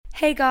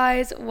Hey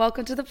guys,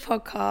 welcome to the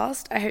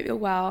podcast. I hope you're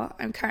well.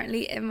 I'm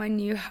currently in my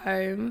new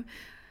home.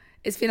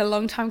 It's been a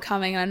long time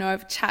coming, and I know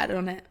I've chatted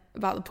on it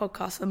about the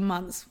podcast for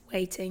months,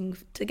 waiting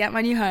to get my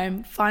new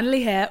home.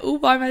 Finally here, all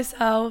by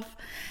myself.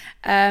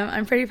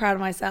 I'm pretty proud of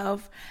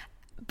myself.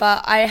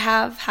 But I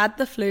have had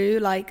the flu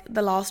like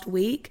the last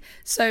week,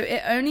 so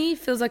it only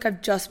feels like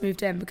I've just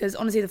moved in, because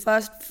honestly the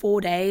first 4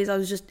 days I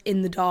was just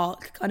in the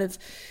dark, kind of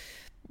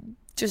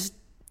just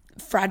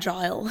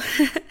fragile.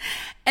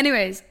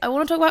 Anyways, I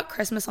want to talk about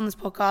Christmas on this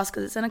podcast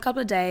because it's in a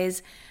couple of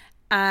days,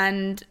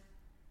 and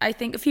I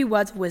think a few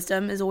words of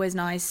wisdom is always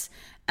nice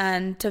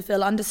and to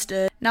feel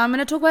understood. Now I'm going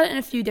to talk about it in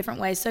a few different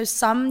ways, so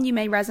some you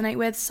may resonate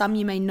with, some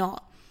you may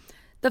not.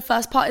 The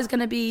first part is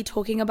going to be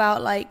talking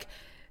about like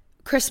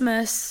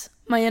Christmas,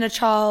 my inner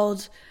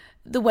child,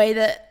 the way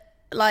that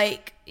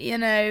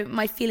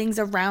my feelings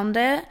around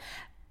it.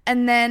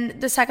 And then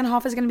the second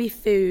half is going to be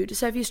food.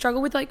 So if you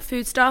struggle with like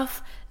food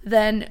stuff,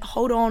 then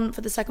hold on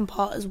for the second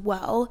part as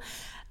well.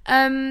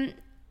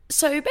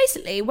 So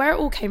basically where it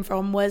all came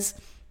from was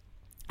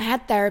I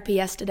had therapy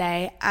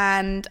yesterday,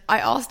 and I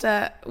asked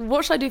her,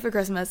 what should I do for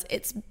Christmas?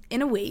 It's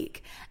in a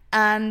week,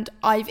 and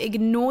I've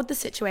ignored the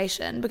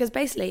situation because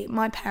basically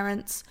my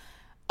parents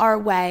are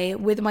away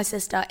with my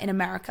sister in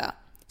America.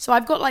 So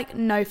I've got like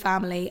no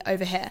family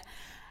over here.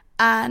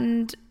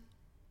 And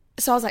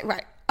so I was like,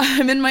 right,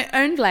 I'm in my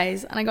own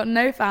place and I got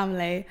no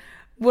family.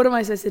 What am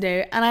I supposed to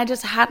do? And I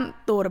just hadn't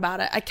thought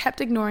about it. I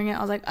kept ignoring it. I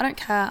was like, I don't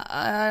care.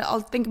 I'll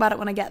think about it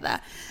when I get there.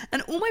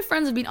 And all my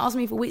friends have been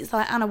asking me for weeks,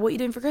 they're like, Anna, what are you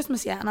doing for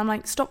Christmas yet? And I'm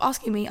like, stop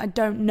asking me. I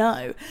don't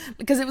know.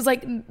 Because it was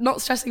like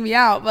not stressing me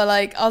out, but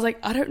like, I was like,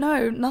 I don't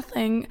know,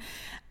 nothing.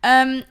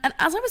 And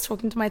as I was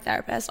talking to my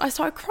therapist, I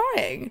started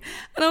crying.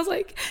 And I was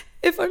like,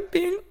 if I'm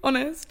being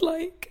honest,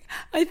 like,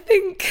 I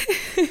think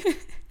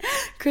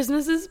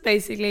Christmas is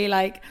basically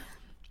like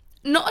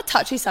not a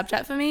touchy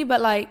subject for me,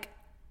 but like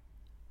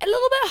a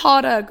little bit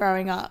harder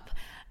growing up.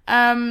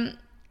 And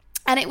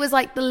it was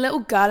like the little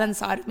girl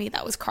inside of me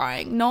that was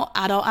crying, not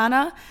adult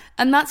Anna.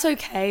 And that's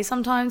okay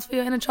sometimes for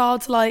your inner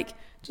child to like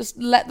just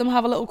let them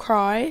have a little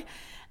cry.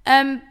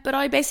 But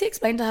I basically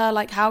explained to her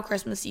like how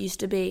Christmas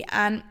used to be.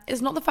 And it's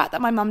not the fact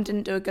that my mum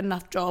didn't do a good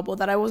enough job or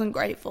that I wasn't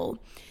grateful.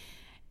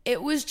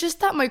 It was just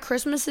that my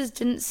Christmases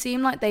didn't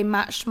seem like they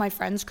matched my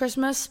friend's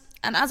Christmas.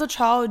 And as a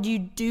child, you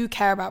do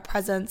care about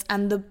presents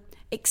and the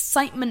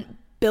excitement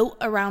built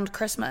around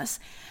Christmas.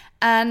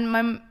 And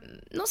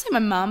not say my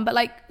mum, but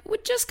like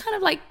would just kind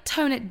of like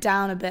tone it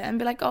down a bit and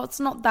be like, oh, it's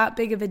not that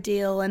big of a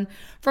deal. And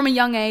from a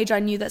young age, I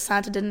knew that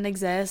Santa didn't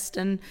exist.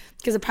 And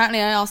because apparently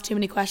I asked too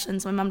many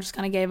questions, my mum just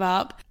kind of gave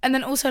up. And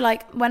then also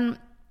like when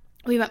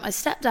we met my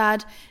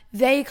stepdad,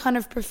 they kind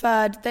of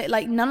preferred,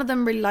 none of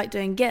them really liked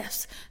doing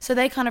gifts. So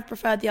they kind of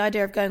preferred the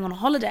idea of going on a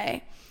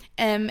holiday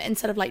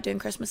instead of like doing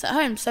Christmas at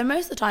home. So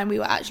most of the time we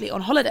were actually on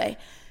holiday,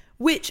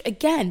 which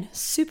again,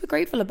 super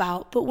grateful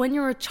about. But when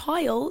you're a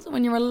child,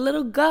 when you're a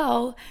little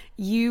girl,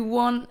 you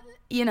want,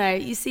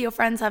 you see your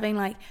friends having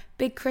like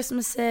big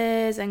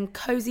Christmases and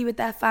cozy with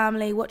their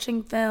family,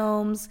 watching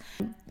films,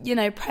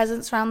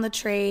 presents around the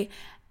tree.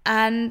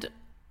 And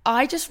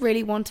I just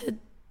really wanted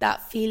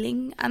that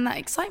feeling and that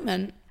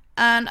excitement.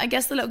 And I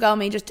guess the little girl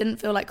me just didn't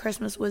feel like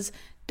Christmas was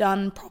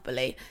done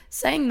properly.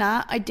 Saying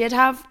that, I did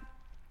have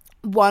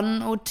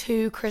 1 or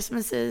 2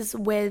 Christmases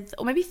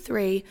or maybe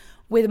 3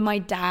 with my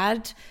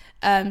dad,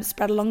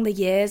 spread along the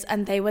years,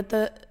 and they were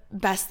the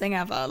best thing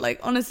ever. Like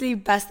honestly,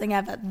 best thing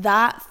ever.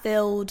 That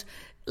filled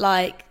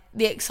like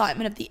the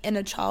excitement of the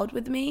inner child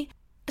with me.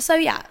 So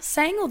yeah,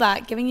 saying all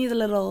that, giving you the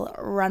little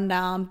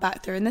rundown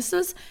back through, and this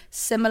was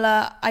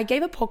similar. I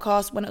gave a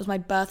podcast when it was my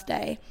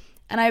birthday,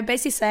 and I was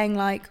basically saying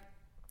like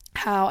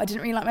how I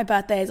didn't really like my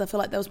birthdays. I feel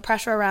like there was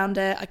pressure around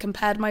it. I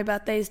compared my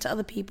birthdays to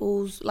other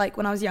people's, like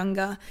when I was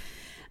younger.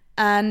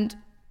 And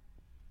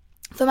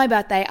for my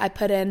birthday, I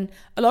put in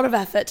a lot of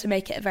effort to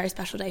make it a very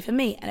special day for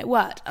me, and it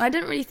worked. And I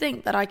didn't really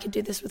think that I could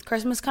do this with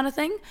Christmas kind of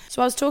thing.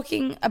 So I was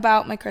talking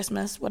about my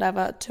Christmas,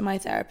 whatever, to my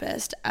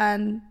therapist.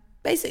 And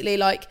basically,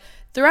 like,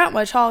 throughout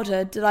my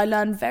childhood, did I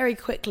learn very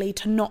quickly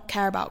to not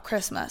care about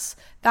Christmas.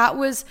 That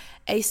was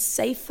a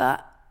safer,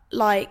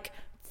 like,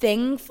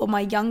 thing for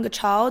my younger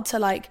child to,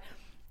 like,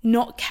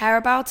 not care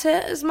about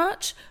it as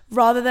much,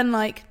 rather than,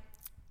 like,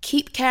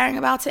 keep caring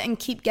about it and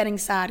keep getting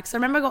sad. Because I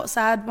remember I got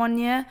sad one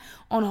year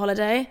on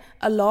holiday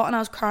a lot, and I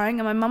was crying,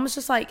 and my mum was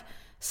just like,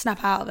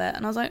 snap out of it.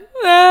 And I was like,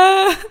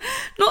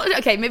 not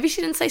okay, maybe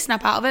she didn't say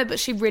snap out of it, but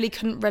she really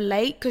couldn't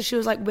relate, because she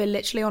was like, we're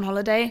literally on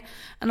holiday.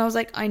 And I was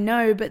like, I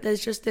know, but there's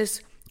just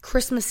this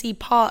Christmassy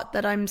part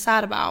that I'm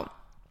sad about.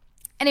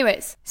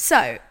 Anyways,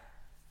 so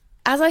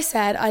as I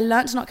said, I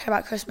learned to not care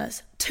about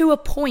Christmas to a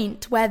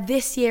point where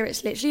this year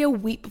it's literally a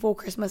week before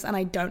Christmas and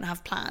I don't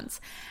have plans.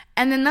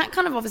 And then that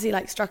kind of obviously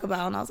like struck a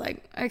bell, and I was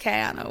like, okay,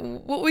 Anna,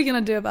 what are we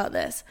going to do about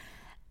this?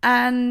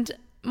 And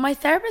my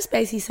therapist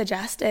basically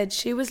suggested,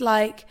 she was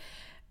like,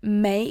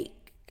 make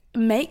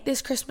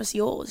this Christmas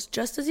yours,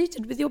 just as you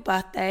did with your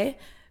birthday.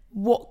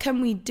 What can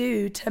we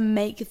do to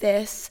make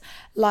this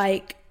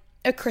like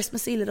a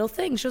Christmassy little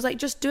thing? She was like,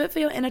 just do it for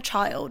your inner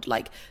child.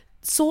 Like,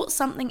 sort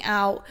something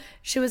out.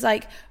 She was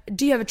like,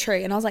 do you have a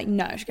tree? And I was like,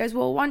 no. She goes,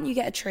 well, why don't you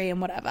get a tree and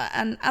whatever.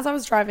 And as I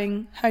was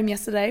driving home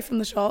yesterday from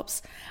the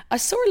shops, I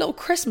saw a little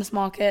Christmas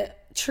market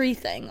tree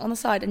thing on the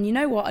side, and you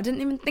know what, I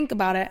didn't even think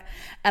about it,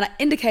 and I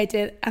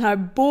indicated and I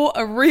bought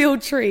a real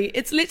tree.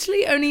 It's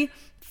literally only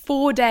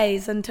 3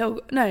 days until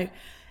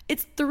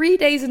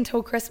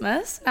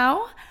Christmas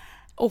now,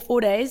 or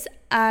 4 days,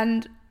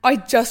 and I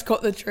just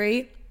got the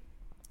tree.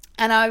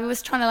 And I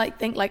was trying to like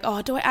think like,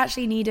 oh, do I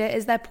actually need it?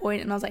 Is there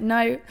point? And I was like,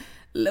 no,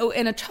 little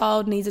inner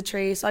child needs a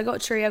tree. So I got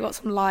a tree, I got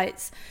some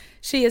lights.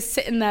 She is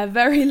sitting there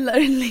very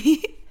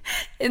lonely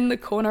in the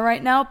corner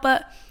right now,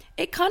 but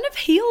it kind of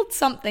healed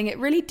something. It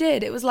really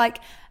did. It was like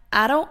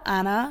adult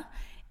Anna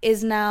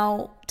is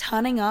now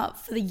turning up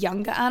for the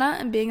younger Anna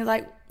and being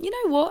like, you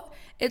know what?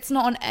 It's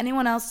not on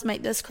anyone else to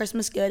make this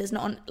Christmas good. It's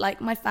not on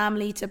like my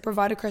family to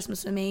provide a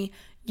Christmas for me.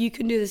 You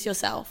can do this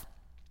yourself.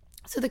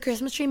 So the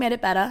Christmas tree made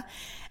it better.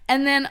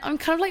 And then I'm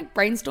kind of like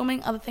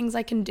brainstorming other things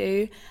I can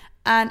do.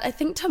 And I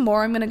think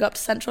tomorrow I'm going to go up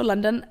to central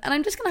London and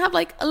I'm just going to have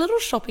like a little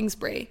shopping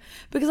spree,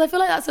 because I feel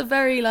like that's a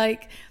very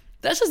like,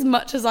 that's as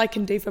much as I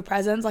can do for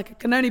presents. Like I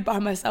can only buy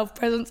myself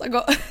presents. I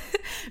got,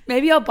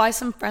 maybe I'll buy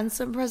some friends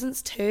some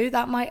presents too.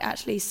 That might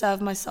actually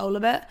serve my soul a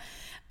bit.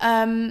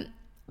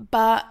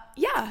 But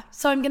yeah,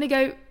 so I'm going to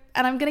go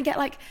and I'm going to get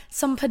like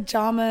some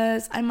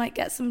pajamas. I might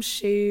get some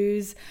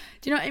shoes.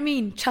 Do you know what I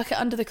mean? Chuck it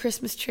under the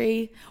Christmas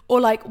tree, or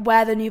like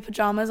wear the new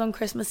pajamas on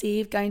Christmas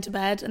Eve going to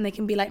bed, and they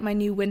can be like my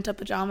new winter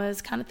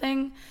pajamas kind of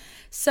thing.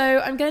 So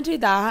I'm going to do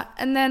that.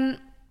 And then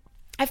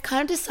I've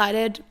kind of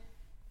decided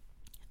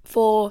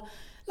for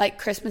like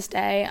Christmas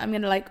Day, I'm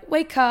going to like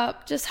wake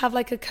up, just have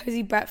like a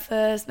cozy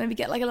breakfast, maybe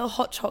get like a little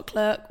hot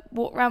chocolate,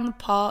 walk around the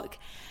park.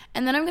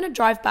 And then I'm going to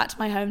drive back to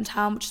my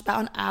hometown, which is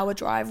about an hour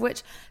drive,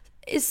 which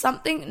is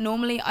something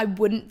normally I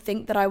wouldn't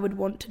think that I would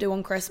want to do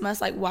on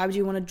Christmas. Like, why would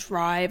you want to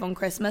drive on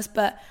Christmas?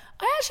 But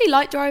I actually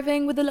like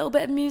driving with a little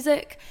bit of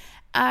music.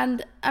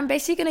 And I'm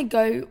basically going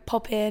to go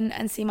pop in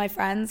and see my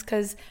friends,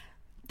 because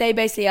they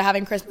basically are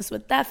having Christmas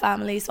with their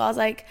family. So I was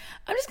like,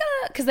 I'm just going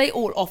to, because they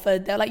all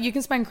offered, they're like, you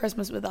can spend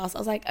Christmas with us. I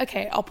was like,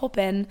 okay, I'll pop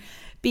in,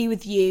 be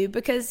with you,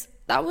 because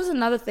that was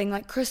another thing.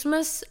 Like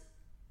Christmas,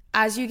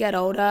 as you get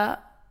older,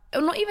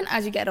 or not even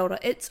as you get older,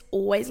 it's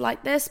always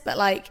like this, but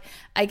like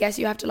I guess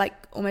you have to like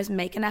almost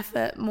make an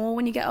effort more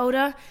when you get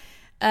older,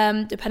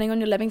 depending on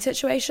your living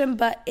situation.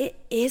 But it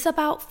is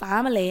about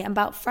family and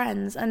about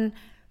friends, and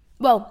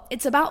well,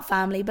 it's about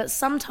family, but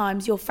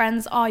sometimes your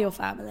friends are your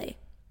family.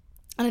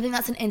 And I think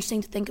that's an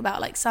interesting to think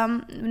about. Like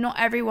not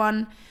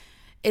everyone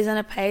is in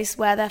a place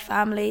where their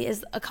family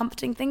is a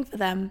comforting thing for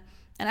them,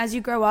 and as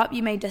you grow up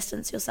you may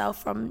distance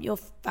yourself from your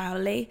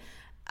family.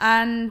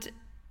 And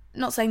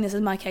not saying this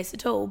is my case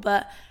at all,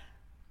 but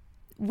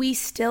we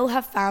still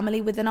have family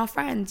within our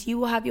friends. You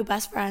will have your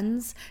best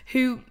friends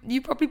who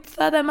you probably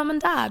prefer their mum and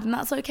dad, and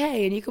that's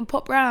okay. And you can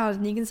pop round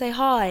and you can say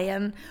hi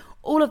and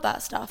all of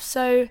that stuff.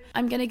 So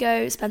I'm going to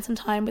go spend some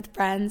time with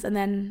friends, and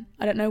then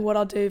I don't know what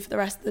I'll do for the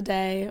rest of the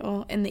day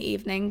or in the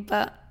evening,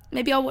 but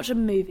maybe I'll watch a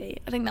movie.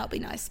 I think that'll be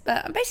nice.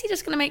 But I'm basically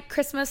just going to make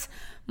Christmas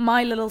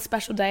my little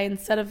special day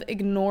instead of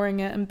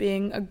ignoring it and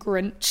being a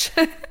Grinch.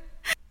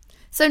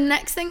 So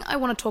next thing I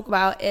want to talk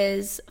about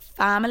is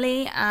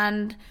family.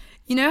 And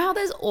you know how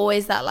there's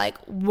always that like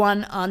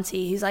one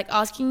auntie who's like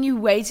asking you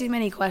way too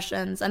many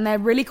questions, and they're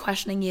really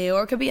questioning you,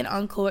 or it could be an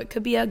uncle, it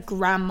could be a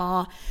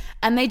grandma,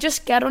 and they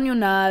just get on your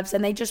nerves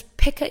and they just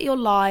pick at your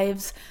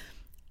lives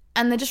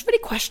and they're just really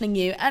questioning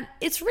you. And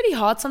it's really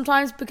hard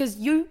sometimes, because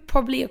you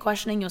probably are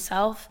questioning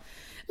yourself.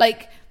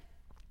 Like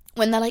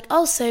when they're like,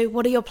 oh, so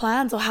what are your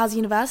plans, or how's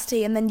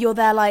university? And then you're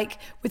there like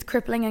with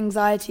crippling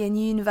anxiety, and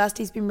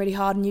university's been really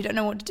hard and you don't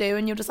know what to do,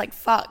 and you're just like,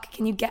 fuck,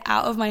 can you get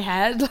out of my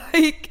head?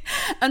 Like,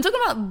 I'm talking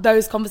about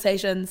those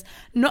conversations.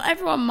 Not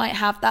everyone might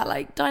have that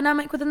like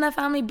dynamic within their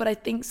family, but I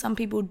think some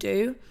people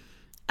do.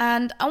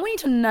 And I want you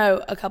to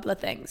know a couple of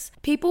things.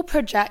 People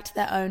project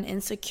their own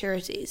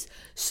insecurities.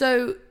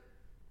 So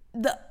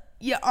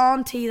your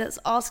auntie that's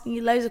asking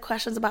you loads of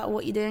questions about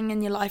what you're doing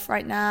in your life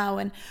right now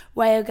and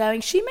where you're going,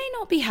 she may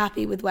not be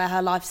happy with where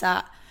her life's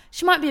at.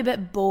 She might be a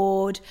bit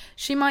bored.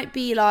 She might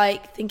be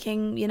like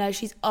thinking, you know,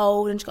 she's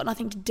old and she's got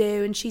nothing to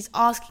do, and she's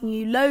asking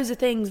you loads of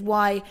things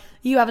why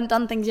you haven't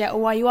done things yet,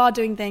 or why you are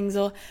doing things,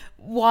 or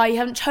why you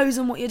haven't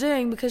chosen what you're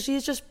doing, because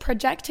she's just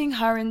projecting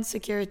her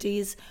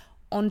insecurities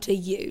onto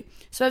you.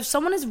 So if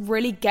someone is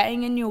really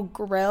getting in your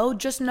grill,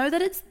 just know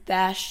that it's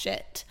their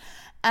shit.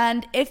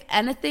 And if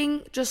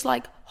anything, just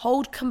like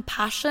hold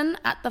compassion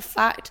at the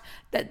fact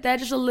that they're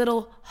just a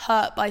little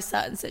hurt by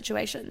certain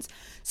situations.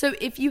 So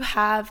if you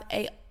have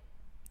a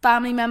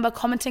family member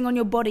commenting on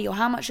your body or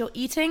how much you're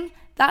eating,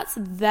 that's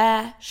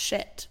their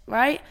shit,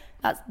 right?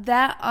 That's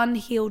their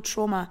unhealed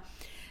trauma.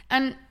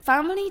 And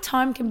family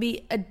time can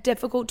be a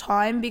difficult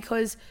time,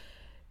 because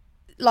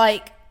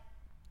like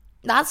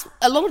that's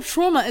a lot of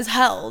trauma is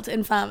held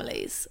in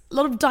families, a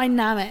lot of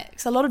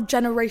dynamics, a lot of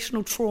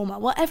generational trauma.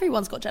 Well,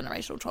 everyone's got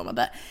generational trauma,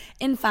 but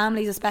in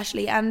families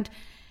especially. And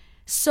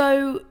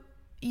so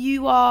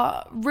you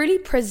are really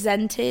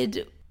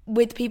presented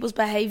with people's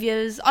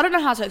behaviors. I don't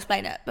know how to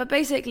explain it, but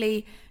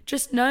basically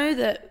just know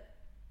that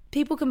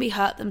people can be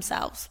hurt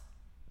themselves.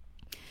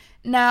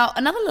 Now,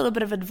 another little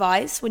bit of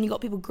advice when you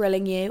got people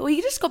grilling you, or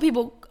you just got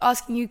people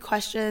asking you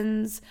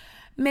questions,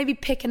 maybe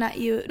picking at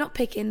you, not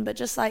picking, but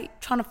just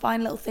like trying to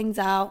find little things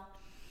out.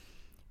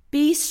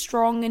 Be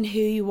strong in who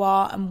you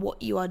are and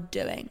what you are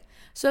doing.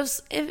 So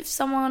if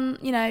someone,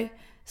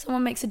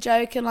 someone makes a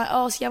joke and like,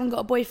 oh, so you haven't got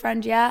a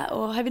boyfriend yet,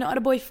 or have you not had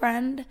a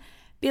boyfriend?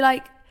 Be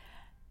like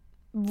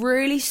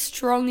really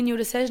strong in your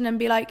decision and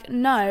be like,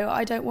 no,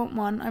 I don't want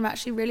one. I'm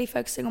actually really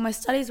focusing on my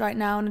studies right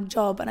now and a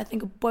job, and I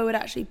think a boy would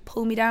actually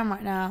pull me down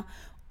right now.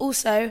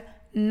 Also,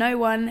 no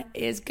one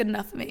is good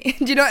enough for me.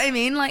 Do you know what I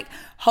mean? Like,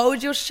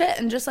 hold your shit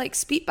and just like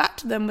speak back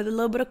to them with a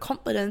little bit of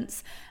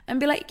confidence and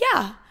be like,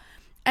 yeah.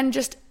 And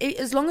just,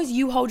 as long as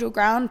you hold your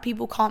ground,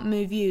 people can't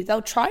move you.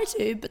 They'll try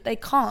to, but they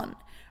can't,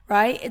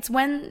 right? It's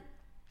when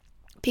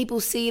people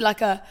see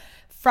like a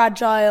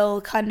fragile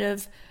kind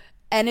of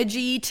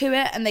energy to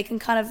it and they can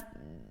kind of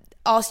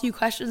ask you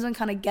questions and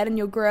kind of get in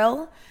your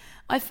grill,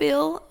 I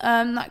feel,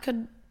 that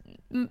could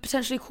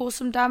potentially cause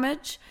some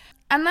damage.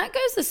 And that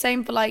goes the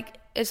same for like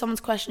if someone's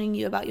questioning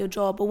you about your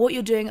job or what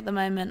you're doing at the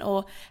moment,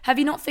 or have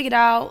you not figured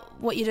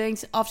out what you're doing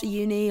after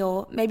uni,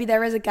 or maybe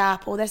there is a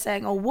gap, or they're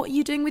saying, oh, what are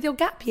you doing with your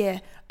gap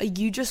year? Are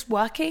you just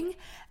working?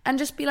 And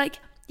just be like,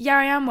 yeah,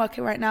 I am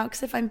working right now,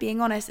 because if I'm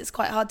being honest, it's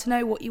quite hard to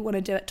know what you want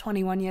to do at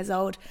 21 years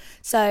old.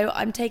 So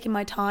I'm taking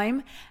my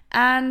time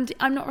and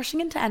I'm not rushing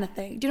into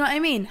anything. Do you know what I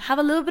mean? Have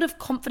a little bit of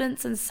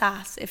confidence and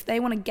sass if they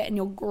want to get in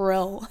your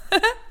grill.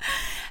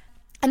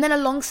 And then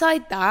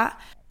alongside that,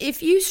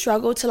 if you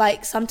struggle to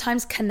like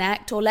sometimes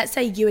connect, or let's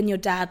say you and your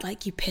dad,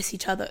 like you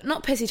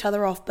not piss each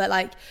other off, but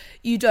like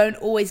you don't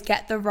always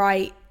get the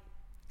right,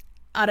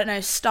 I don't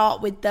know,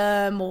 start with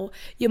them, or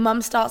your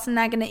mum starts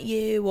nagging at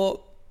you,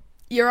 or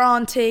your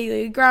auntie or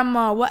your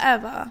grandma,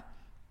 whatever,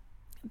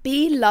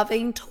 be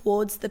loving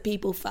towards the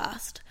people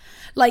first.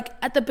 Like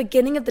at the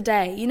beginning of the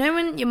day, you know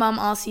when your mum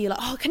asks you like,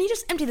 oh, can you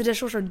just empty the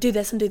dishwasher and do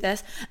this and do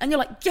this? And you're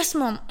like, yes,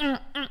 mum, and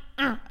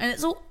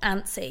it's all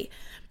antsy.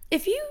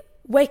 If you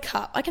wake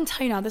up, I can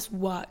tell you now this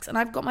works, and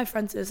I've got my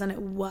friends do this and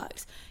it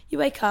works. You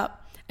wake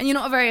up and you're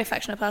not a very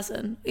affectionate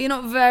person. You're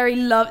not very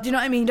loved. Do you know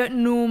what I mean? You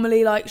don't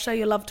normally like show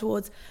your love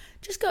towards.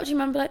 Just go up to your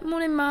mum and be like,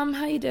 morning, mum,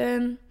 how you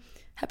doing?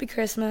 Happy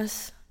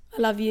Christmas.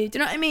 I love you. Do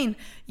you know what I mean?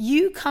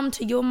 You come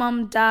to your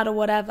mum, dad, or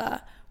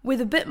whatever with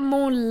a bit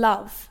more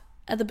love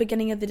at the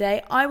beginning of the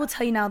day. I will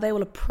tell you now, they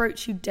will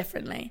approach you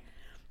differently.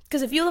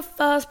 Because if you're the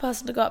first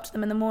person to go up to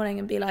them in the morning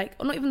and be like,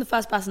 or not even the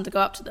first person to go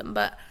up to them,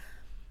 but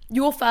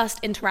your first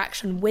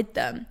interaction with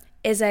them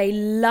is a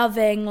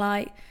loving,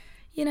 like,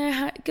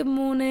 good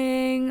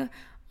morning.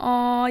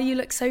 Oh, you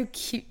look so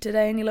cute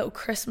today in your little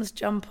Christmas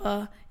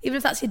jumper. Even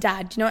if that's your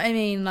dad, do you know what I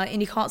mean? Like,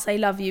 and you can't say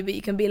love you, but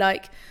you can be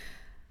like,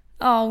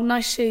 oh,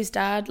 nice shoes,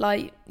 dad.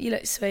 Like, you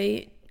look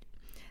sweet.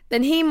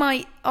 Then he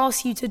might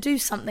ask you to do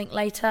something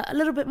later a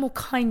little bit more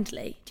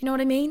kindly. Do you know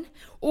what I mean?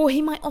 Or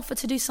he might offer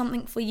to do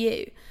something for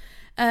you.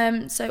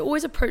 So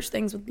always approach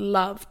things with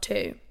love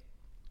too.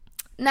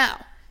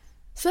 Now,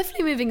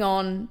 swiftly moving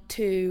on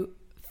to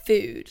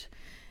food.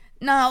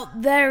 Now,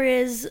 there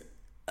is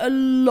a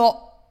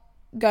lot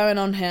going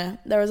on here.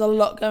 There is a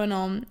lot going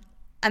on,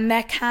 and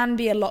there can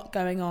be a lot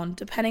going on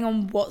depending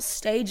on what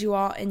stage you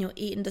are in your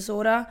eating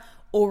disorder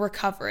or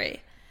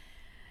recovery.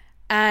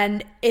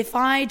 And if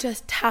I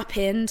just tap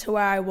into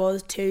where I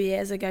was 2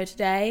 years ago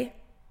today,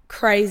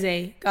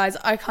 crazy. Guys,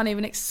 I can't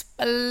even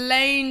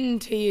explain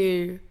to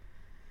you.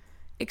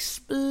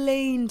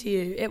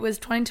 It was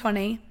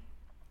 2020.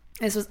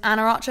 This was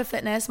Anna Archer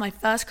Fitness, my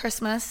first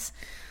Christmas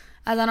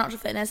as Anna Archer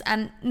Fitness,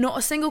 and not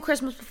a single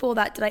Christmas before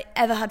that did I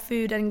ever had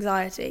food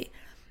anxiety.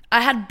 I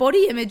had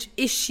body image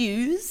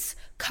issues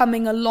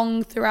coming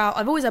along throughout.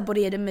 I've always had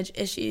body image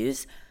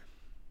issues,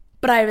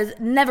 but I was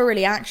never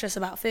really anxious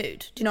about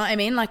food. Do you know what I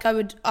mean? Like I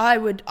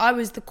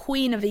was the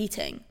queen of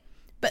eating.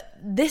 But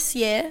this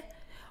year,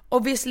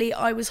 obviously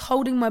I was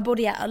holding my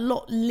body at a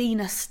lot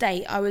leaner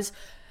state. I was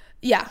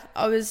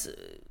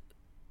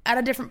at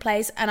a different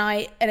place,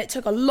 and it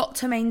took a lot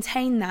to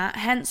maintain that,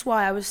 hence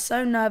why I was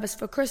so nervous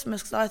for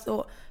Christmas, because I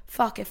thought,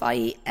 fuck, if I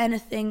eat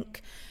anything,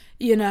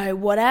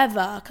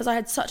 whatever, because I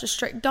had such a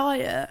strict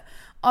diet,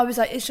 I was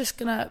like, it's just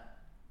gonna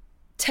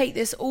take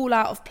this all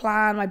out of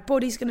plan, my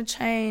body's gonna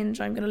change,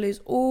 I'm gonna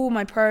lose all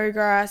my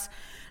progress.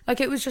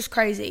 Like, it was just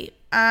crazy.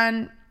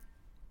 And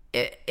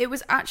it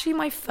was actually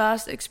my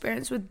first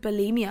experience with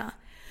bulimia,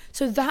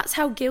 so that's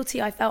how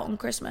guilty I felt on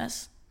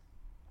Christmas.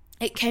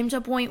 It came to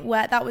a point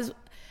where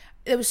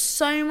there was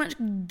so much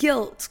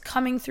guilt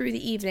coming through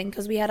the evening,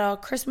 because we had our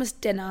Christmas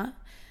dinner.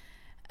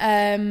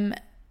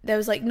 There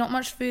was like not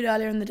much food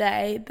earlier in the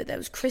day, but there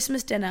was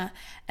Christmas dinner,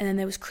 and then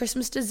there was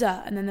Christmas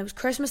dessert, and then there was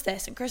Christmas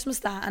this and Christmas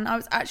that. And I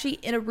was actually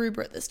in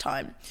Aruba at this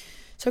time,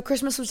 so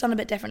Christmas was done a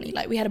bit differently.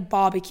 Like, we had a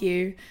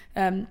barbecue.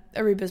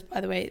 Aruba's,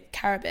 by the way,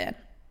 Caribbean.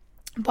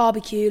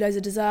 Barbecue, loads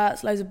of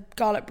desserts, loads of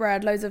garlic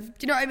bread, do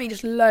you know what I mean?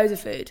 Just loads of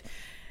food.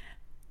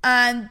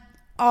 And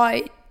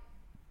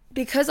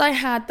because I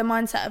had the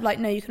mindset of like,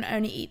 no, you can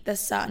only eat this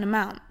certain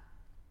amount,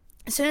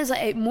 as soon as I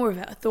ate more of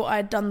it, I thought I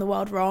had done the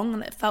world wrong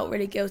and it felt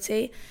really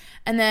guilty.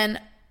 And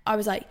then I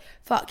was like,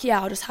 fuck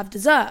yeah, I'll just have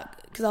dessert.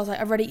 Because I was like,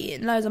 I've already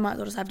eaten loads, I might as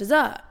well just have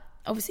dessert.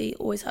 Obviously,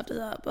 always have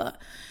dessert, but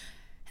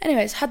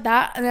anyways, had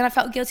that. And then I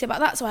felt guilty about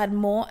that, so I had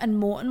more and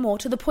more and more,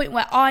 to the point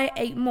where I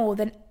ate more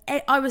than,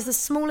 I was the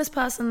smallest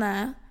person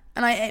there,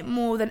 and I ate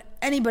more than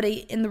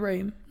anybody in the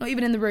room. Not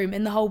even in the room,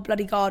 in the whole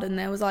bloody garden.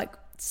 There was like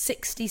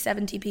 60,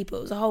 70 people.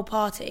 It was a whole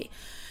party,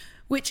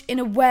 which in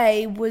a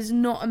way was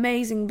not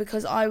amazing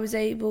because I was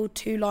able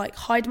to like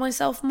hide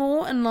myself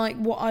more and like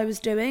what I was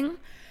doing.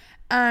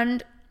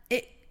 And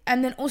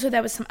then also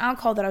there was some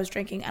alcohol that I was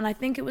drinking, and I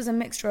think it was a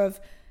mixture of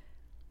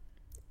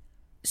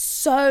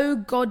so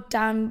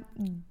goddamn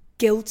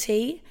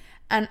guilty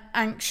and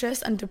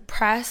anxious and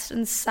depressed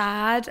and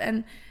sad,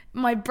 and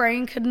my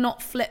brain could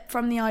not flip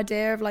from the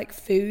idea of like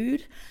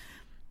food.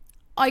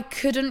 I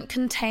couldn't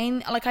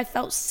contain, like I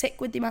felt sick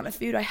with the amount of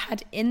food I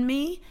had in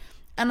me,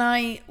 and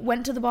I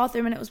went to the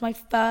bathroom, and it was my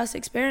first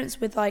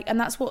experience with like, and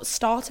that's what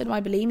started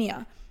my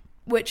bulimia,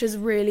 which is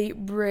really,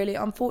 really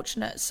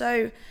unfortunate.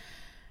 So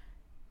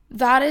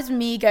that is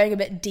me going a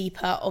bit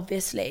deeper,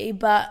 obviously,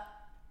 but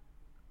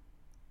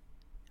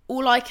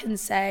all I can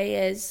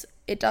say is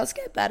it does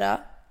get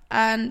better,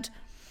 and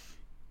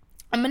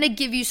I'm going to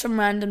give you some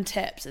random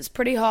tips. It's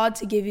pretty hard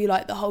to give you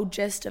like the whole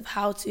gist of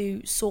how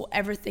to sort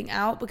everything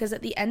out, because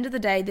at the end of the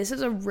day, this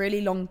is a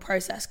really long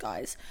process,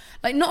 guys.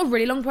 Like, not a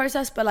really long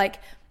process, but like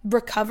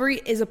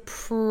recovery is a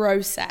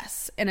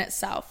process in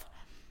itself.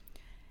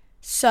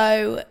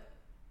 So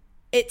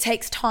it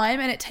takes time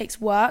and it takes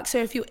work. So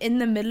if you're in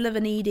the middle of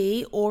an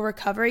ED or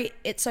recovery,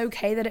 it's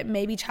okay that it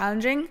may be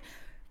challenging,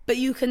 but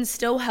you can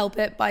still help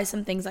it by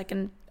some things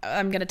I'm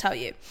going to tell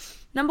you.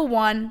 Number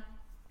one,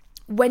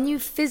 when you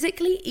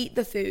physically eat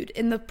the food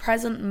in the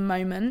present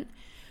moment,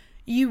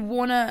 you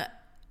really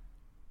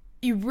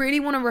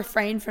want to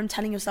refrain from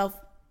telling yourself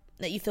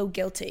that you feel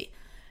guilty,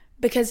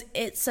 because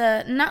it's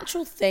a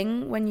natural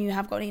thing when you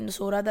have got an eating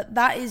disorder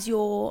that is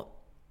your,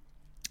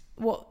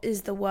 what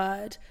is the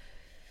word?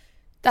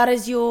 That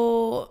is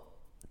your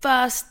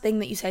first thing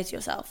that you say to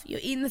yourself. You're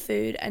eating the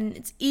food, and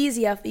it's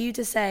easier for you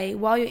to say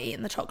while you're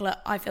eating the chocolate,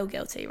 I feel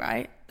guilty,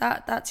 right?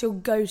 That's your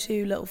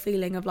go-to little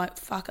feeling of like,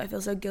 fuck, I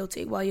feel so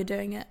guilty while you're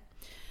doing it.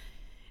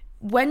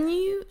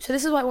 So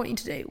this is what I want you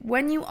to do.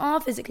 When you are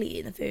physically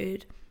eating the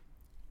food,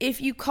 if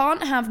you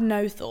can't have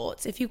no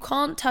thoughts, if you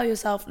can't tell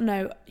yourself,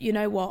 no, you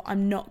know what,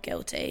 I'm not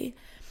guilty,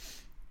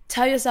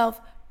 tell yourself,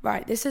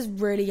 right, this is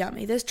really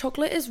yummy. This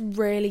chocolate is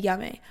really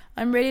yummy.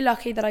 I'm really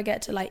lucky that I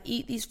get to like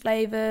eat these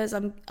flavors.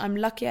 I'm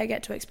lucky I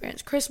get to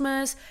experience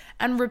Christmas.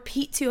 And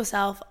repeat to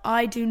yourself,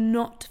 I do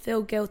not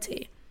feel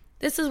guilty.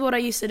 This is what I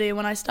used to do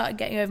when I started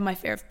getting over my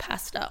fear of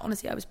pasta.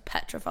 Honestly, I was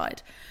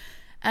petrified.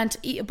 And to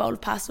eat a bowl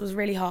of pasta was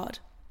really hard.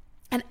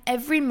 And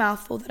every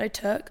mouthful that I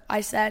took,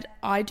 I said,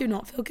 I do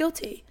not feel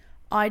guilty.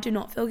 I do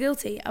not feel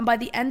guilty. And by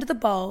the end of the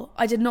bowl,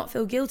 I did not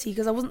feel guilty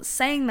because I wasn't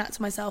saying that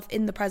to myself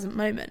in the present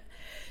moment.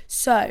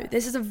 So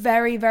this is a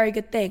very, very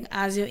good thing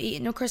as you're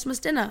eating your Christmas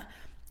dinner.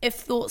 If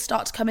thoughts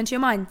start to come into your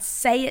mind,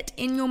 say it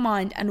in your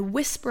mind and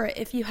whisper it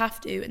if you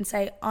have to, and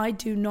say, I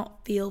do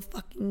not feel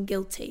fucking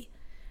guilty,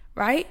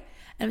 right?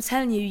 And I'm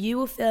telling you, you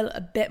will feel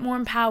a bit more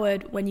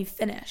empowered when you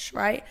finish,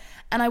 right?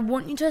 And I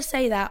want you to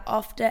say that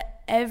after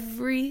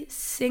every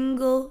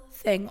single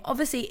thing.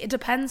 Obviously, it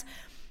depends.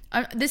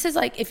 This is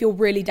like if you're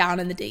really down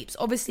in the deeps.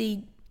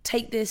 Obviously,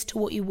 take this to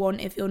what you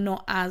want if you're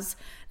not as,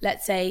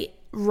 let's say,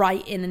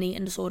 right in an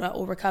eating disorder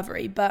or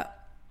recovery. But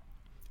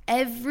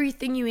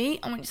everything you eat,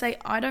 I want you to say,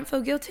 I don't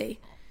feel guilty.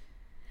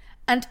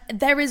 And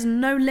there is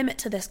no limit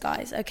to this,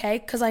 guys, okay?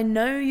 Because I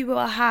know you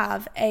will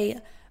have a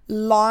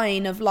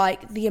line of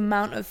like the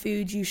amount of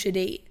food you should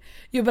eat.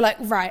 You'll be like,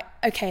 right,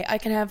 okay, I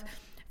can have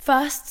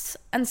firsts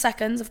and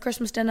seconds of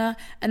Christmas dinner,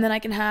 and then I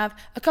can have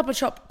a couple of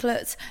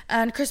chocolates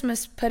and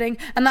Christmas pudding,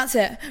 and that's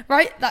it,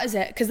 right? That is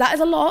it, because that is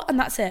a lot, and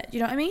that's it. You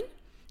know what I mean?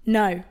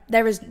 No,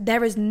 there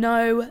is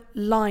no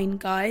line,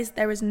 guys.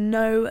 There is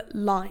no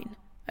line,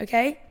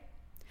 okay?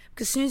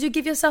 Because as soon as you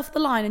give yourself the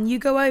line and you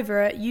go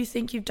over it, you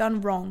think you've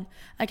done wrong.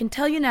 I can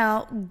tell you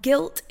now,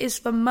 guilt is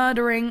for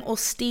murdering or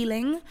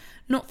stealing,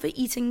 not for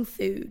eating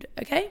food,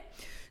 okay?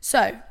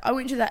 So, I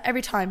want you to do that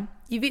every time.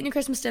 You've eaten your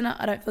Christmas dinner,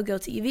 I don't feel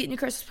guilty. You've eaten your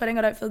Christmas pudding,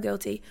 I don't feel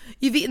guilty.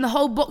 You've eaten the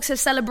whole box of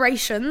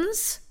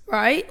celebrations,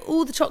 right?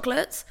 All the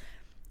chocolates.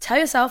 Tell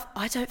yourself,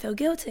 I don't feel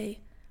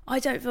guilty. I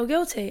don't feel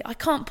guilty. I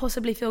can't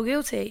possibly feel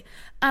guilty.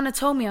 Anna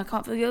told me I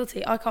can't feel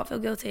guilty. I can't feel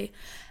guilty.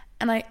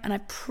 And I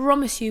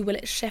promise you, will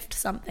it shift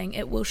something?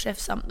 It will shift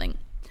something.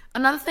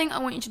 Another thing I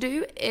want you to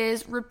do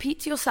is repeat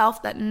to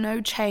yourself that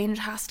no change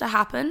has to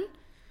happen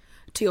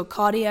to your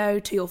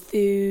cardio, to your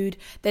food.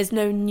 There's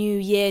no new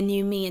year,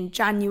 new me in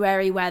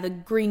January where the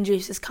green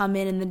juices come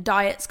in and the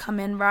diets come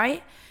in,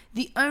 right?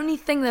 The only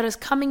thing that is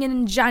coming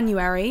in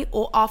January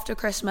or after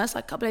Christmas,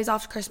 like a couple of days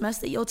after Christmas,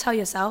 that you'll tell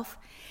yourself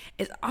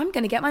is, I'm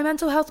going to get my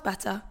mental health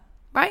better,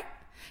 right?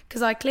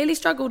 Because I clearly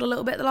struggled a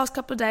little bit the last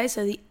couple of days.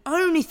 So the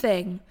only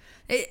thing,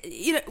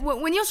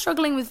 when you're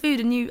struggling with food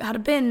and you had a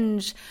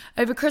binge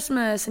over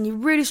Christmas and you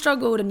really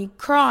struggled and you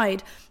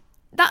cried,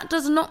 that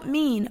does not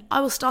mean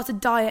I will start a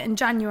diet in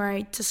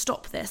January to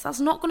stop this. That's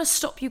not going to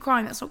stop you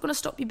crying. That's not going to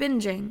stop you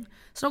binging.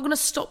 It's not going to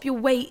stop your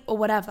weight or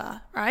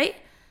whatever, right?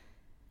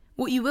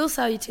 What you will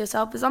say to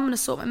yourself is, I'm going to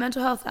sort my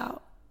mental health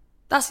out.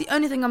 That's the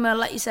only thing I'm going to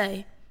let you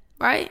say,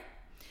 right?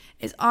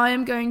 Is I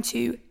am going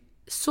to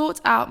sort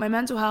out my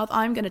mental health.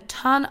 I'm going to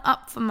turn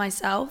up for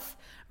myself,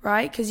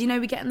 right? Because,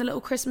 we get in the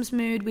little Christmas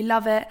mood. We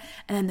love it.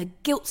 And then the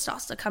guilt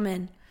starts to come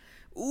in.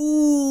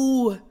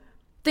 Ooh,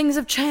 things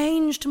have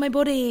changed to my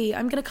body.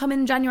 I'm going to come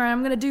in January.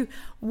 I'm going to do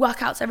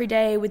workouts every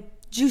day with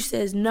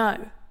juices. No,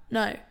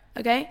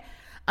 okay?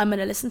 I'm going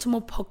to listen to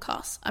more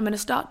podcasts. I'm going to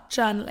start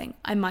journaling.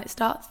 I might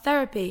start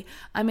therapy.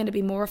 I'm going to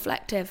be more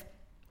reflective.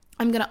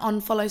 I'm going to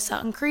unfollow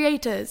certain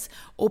creators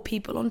or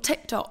people on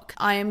TikTok.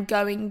 I am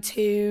going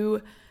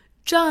to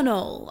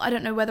journal. I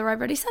don't know whether I've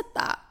already said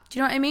that. Do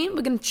you know what I mean?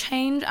 We're going to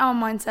change our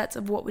mindsets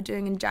of what we're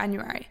doing in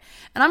January.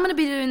 And I'm going to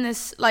be doing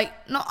this, I'm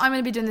going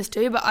to be doing this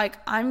too, but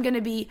I'm going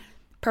to be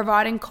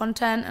providing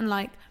content and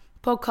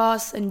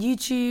podcasts and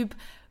YouTube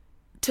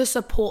to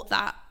support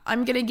that.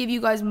 I'm going to give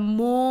you guys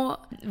more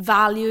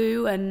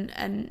value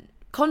and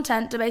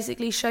content to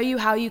basically show you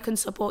how you can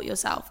support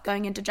yourself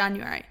going into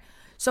January.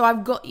 So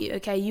I've got you,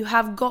 okay? You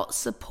have got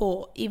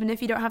support, even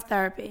if you don't have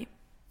therapy.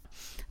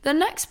 The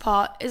next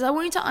part is I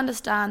want you to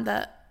understand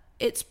that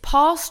it's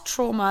past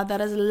trauma that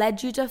has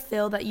led you to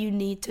feel that you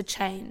need to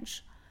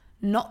change,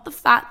 not the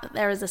fact that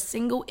there is a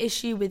single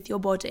issue with your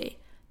body.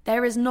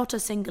 There is not a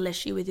single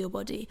issue with your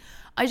body.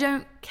 I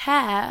don't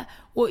care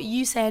what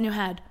you say in your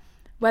head,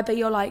 whether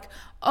you're like,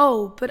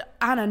 oh, but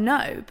Anna,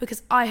 no,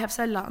 because I have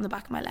cellulite on the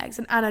back of my legs,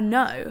 and Anna,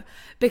 no,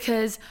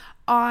 because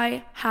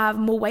I have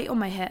more weight on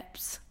my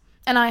hips.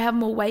 And I have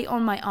more weight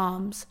on my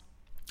arms.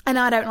 And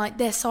I don't like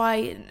this, so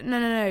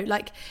no.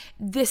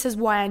 This is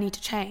why I need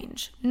to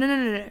change.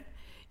 No.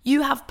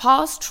 You have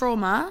past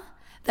trauma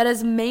that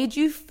has made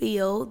you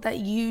feel that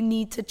you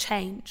need to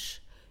change.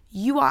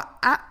 You are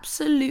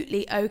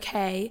absolutely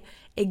okay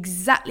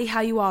exactly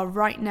how you are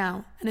right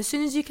now. And as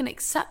soon as you can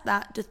accept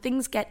that, do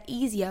things get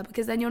easier,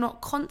 because then you're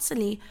not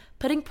constantly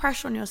putting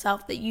pressure on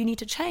yourself that you need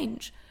to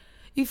change.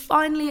 You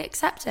finally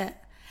accept it.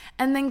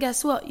 And then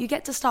guess what? You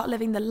get to start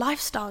living the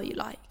lifestyle you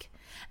like.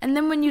 And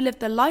then when you live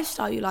the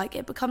lifestyle you like,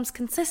 it becomes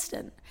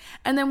consistent.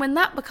 And then when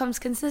that becomes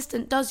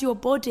consistent, does your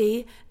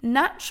body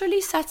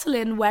naturally settle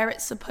in where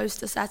it's supposed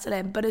to settle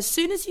in? But as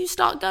soon as you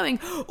start going,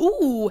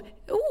 ooh,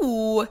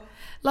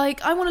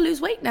 I want to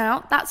lose weight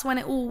now, that's when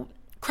it all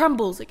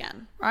crumbles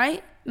again,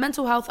 right?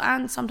 Mental health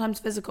and sometimes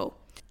physical.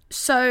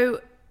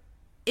 So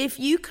if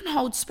you can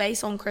hold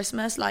space on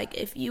Christmas,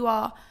 if you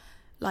are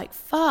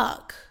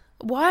fuck,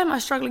 why am I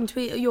struggling to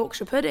eat a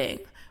Yorkshire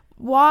pudding?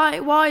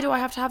 Why do I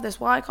have to have this?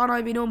 Why can't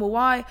I be normal?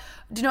 Why?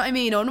 Do you know what I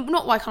mean? Or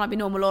not why can't I be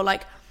normal? Or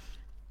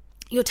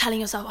you're telling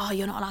yourself, oh,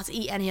 you're not allowed to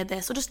eat any of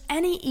this. Or just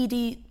any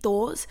ED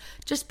thoughts.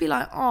 Just be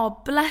like,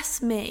 oh,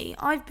 bless me.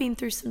 I've been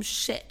through some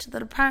shit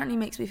that apparently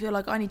makes me feel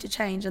like I need to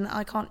change and that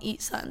I can't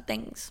eat certain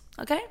things.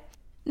 Okay?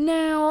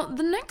 Now,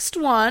 the next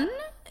one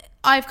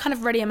I've kind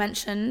of already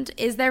mentioned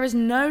is there is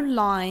no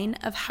line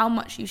of how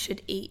much you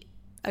should eat.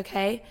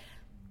 Okay?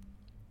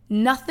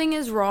 Nothing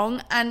is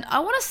wrong. And I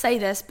want to say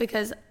this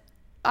because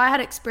I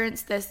had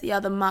experienced this the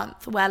other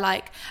month where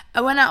I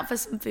went out for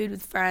some food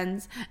with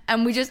friends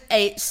and we just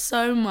ate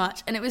so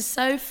much and it was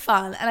so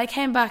fun, and I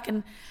came back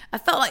and I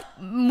felt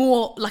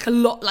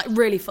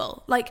really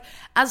full.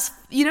 As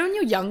you know, when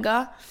you're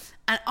younger,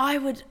 and I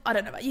don't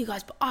know about you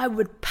guys, but I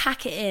would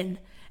pack it in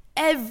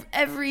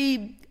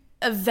every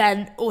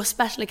event or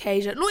special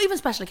occasion, not even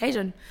special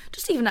occasion,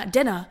 just even at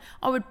dinner,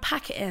 I would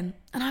pack it in.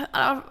 And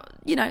I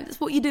that's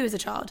what you do as a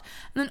child.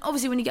 And then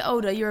obviously when you get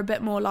older, you're a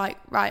bit more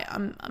right,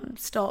 I'm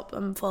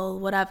full,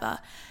 whatever.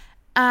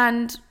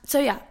 And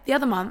so yeah, the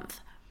other month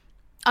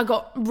I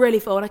got really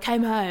full and I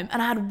came home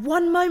and I had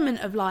one moment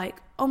of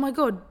oh my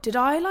God, did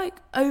I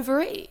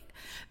overeat?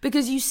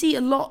 Because you see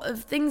a lot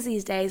of things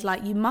these days,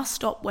 you must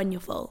stop when you're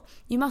full.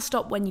 You must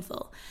stop when you're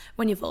full.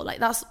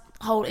 That's the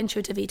whole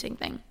intuitive eating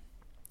thing.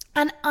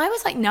 And I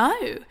was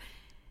no,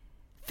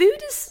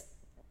 food is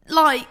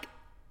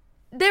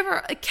there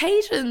are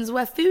occasions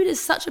where food is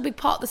such a big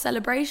part of the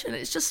celebration.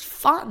 It's just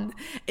fun.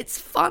 It's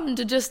fun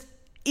to just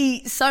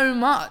eat so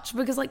much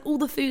because all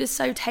the food is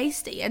so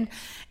tasty, and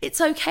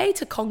it's okay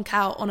to conk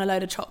out on a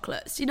load of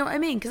chocolates. You know what I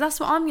mean? Because that's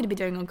what I'm going to be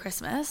doing on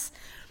Christmas.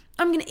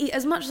 I'm going to eat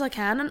as much as I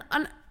can,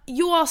 and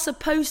you are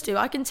supposed to.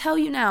 I can tell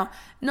you now,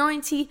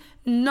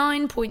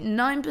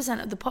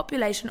 99.9% of the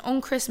population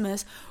on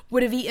Christmas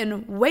would have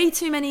eaten way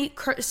too many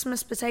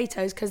Christmas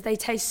potatoes because they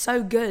taste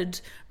so good,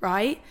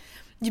 right?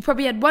 You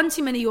probably had one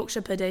too many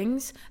Yorkshire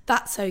puddings.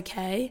 That's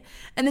okay.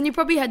 And then you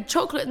probably had not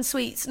chocolate and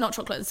sweets,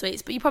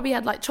 but you probably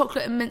had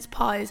chocolate and mince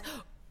pies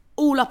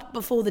all up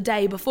before the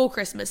day before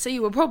Christmas. So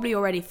you were probably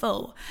already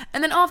full.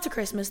 And then after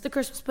Christmas, the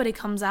Christmas pudding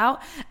comes out,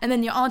 and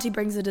then your auntie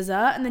brings a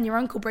dessert, and then your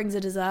uncle brings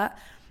a dessert.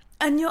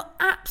 And you're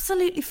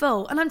absolutely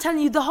full. And I'm telling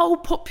you, the whole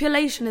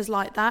population is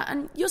like that.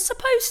 And you're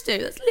supposed to.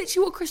 That's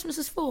literally what Christmas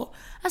is for.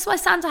 That's why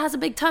Santa has a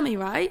big tummy,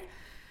 right?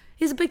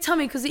 He has a big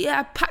tummy because he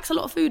packs a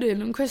lot of food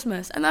in on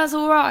Christmas. And that's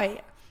all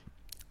right.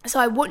 So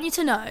I want you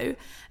to know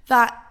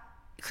that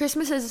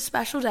Christmas is a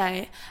special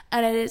day,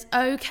 and it is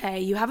okay.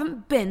 You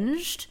haven't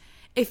binged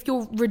if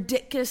you're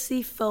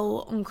ridiculously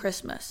full on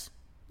Christmas,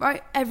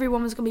 right?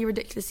 Everyone's going to be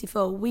ridiculously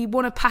full. We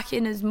want to pack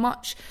in as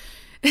much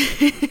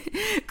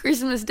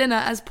Christmas dinner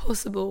as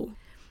possible.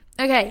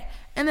 Okay,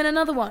 and then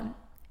another one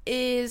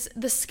is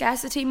the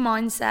scarcity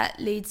mindset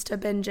leads to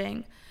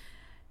binging.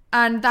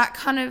 And that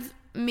kind of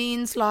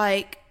means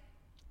like,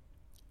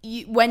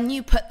 when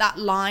you put that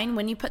line,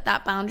 when you put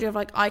that boundary of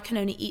like, I can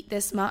only eat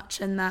this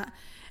much, and that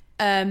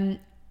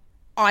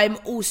I'm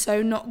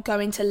also not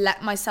going to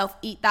let myself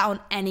eat that on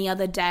any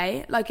other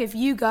day. Like if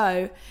you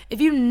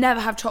never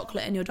have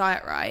chocolate in your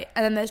diet, right,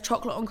 and then there's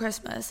chocolate on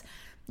Christmas,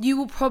 you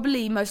will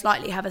probably most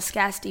likely have a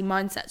scarcity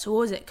mindset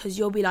towards it, because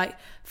you'll be like,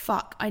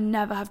 fuck, I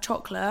never have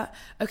chocolate.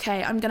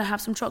 Okay, I'm going to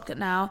have some chocolate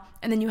now.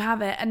 And then you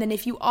have it. And then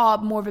if you are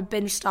more of a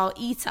binge style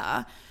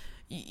eater,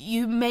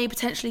 you may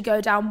potentially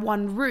go down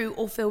one route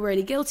or feel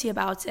really guilty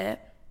about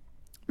it,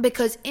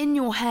 because in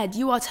your head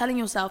you are telling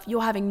yourself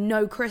you're having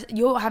no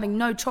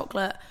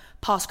chocolate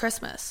past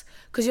Christmas,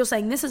 because you're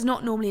saying this is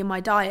not normally in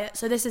my diet,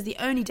 so this is the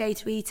only day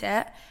to eat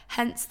it,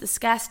 hence the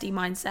scarcity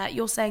mindset.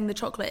 You're saying the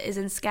chocolate is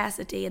in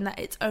scarcity and that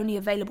it's only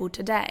available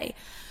today,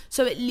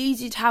 so it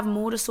leads you to have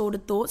more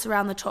disordered thoughts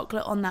around the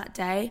chocolate on that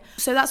day.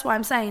 So that's why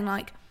I'm saying,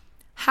 like,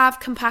 have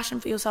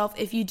compassion for yourself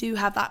if you do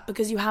have that,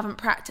 because you haven't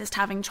practiced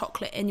having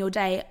chocolate in your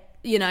day,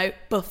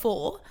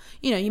 before.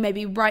 You might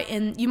be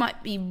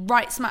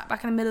right smack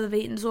back in the middle of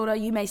eating disorder.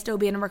 You may still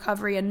be in a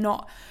recovery and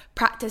not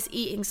practice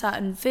eating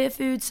certain fear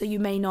foods, so you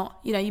may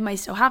not, you may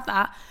still have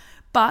that,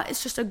 but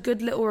it's just a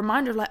good little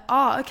reminder of like,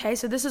 okay,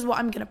 so this is what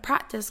I'm going to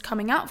practice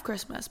coming out of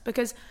Christmas.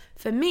 Because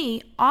for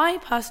me, I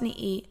personally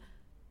eat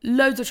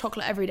loads of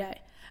chocolate every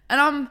day, and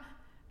I'm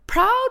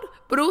proud,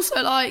 but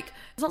also like,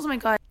 it's not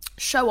something I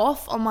show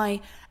off on my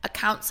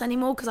accounts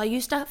anymore, because I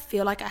used to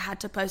feel like I had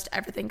to post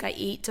everything I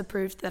eat to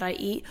prove that I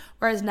eat,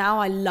 whereas now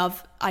I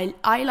love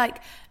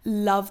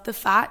the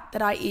fact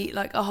that I eat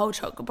like a whole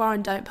chocolate bar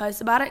and don't post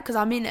about it, because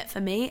I'm eating it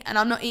for me and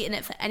I'm not eating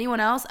it for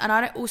anyone else. And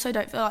I also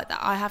don't feel like that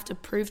I have to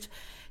prove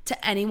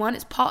to anyone.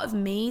 It's part of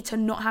me to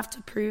not have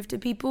to prove to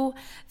people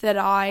that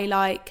I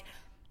like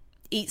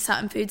eat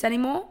certain foods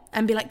anymore,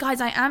 and be like,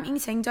 guys, I am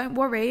eating, don't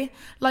worry,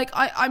 like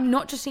I'm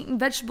not just eating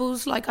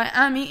vegetables, like I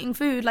am eating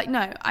food. Like,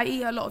 no, I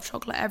eat a lot of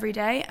chocolate every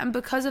day, and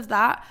because of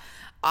that,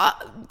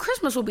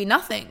 Christmas will be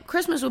nothing.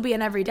 Christmas will be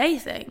an everyday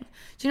thing.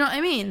 Do you know what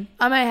I mean?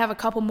 I may have a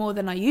couple more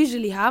than I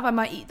usually have. I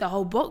might eat the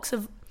whole box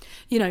of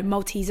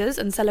Maltesers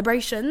and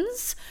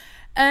celebrations,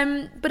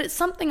 but it's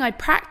something I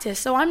practice,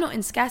 so I'm not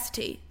in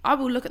scarcity. I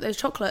will look at those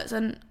chocolates,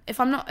 and if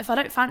I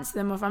don't fancy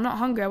them, or if I'm not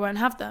hungry, I won't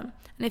have them,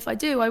 and if I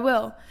do, I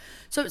will.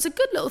 So it's a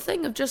good little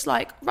thing of just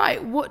like,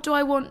 right, what do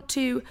I want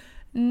to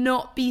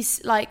not be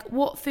like,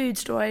 what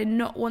foods do I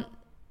not want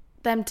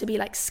them to be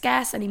like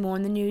scarce anymore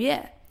in the new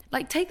year?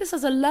 Like, take this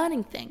as a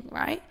learning thing,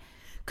 right?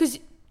 Because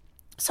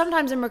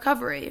sometimes in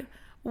recovery,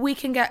 we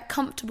can get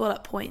comfortable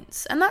at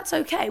points, and that's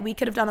okay. We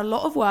could have done a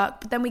lot of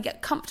work, but then we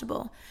get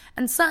comfortable,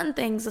 and certain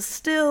things are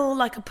still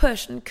like a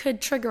push and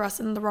could trigger us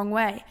in the wrong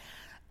way.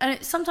 And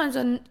it's sometimes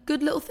a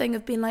good little thing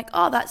of being like,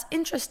 that's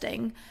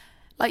interesting.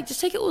 Like,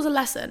 just take it all as a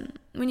lesson.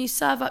 When you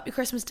serve up your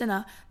Christmas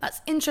dinner, that's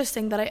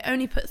interesting that I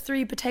only put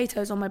 3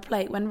 potatoes on my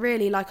plate, when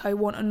really, like, I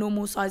want a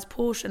normal sized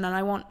portion, and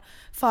I want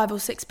 5 or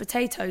 6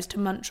 potatoes to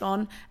munch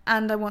on,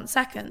 and I want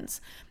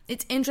seconds.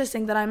 It's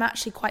interesting that I'm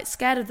actually quite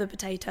scared of the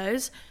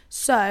potatoes,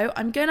 so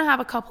I'm going to have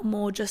a couple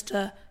more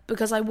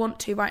because I want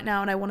to right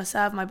now, and I want to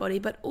serve my body.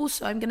 But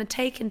also I'm going to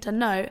take into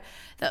note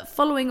that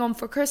following on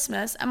for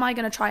Christmas, am I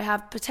going to try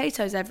have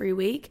potatoes every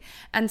week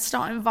and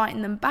start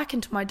inviting them back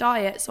into my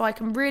diet, so I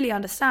can really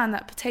understand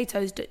that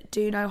potatoes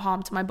do no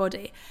harm to my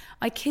body.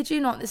 I kid you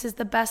not, this is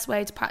the best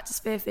way to practice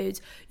fear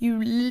foods.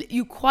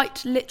 You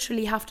quite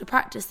literally have to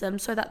practice them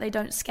so that they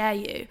don't scare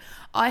you.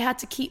 I had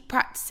to keep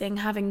practicing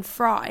having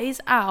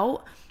fries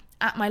out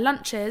at my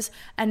lunches,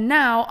 and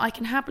now I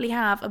can happily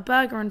have a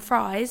burger and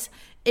fries.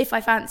 If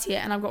I fancy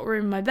it and I've got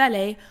room in my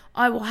belly,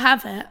 I will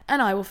have it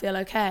and I will feel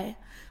okay,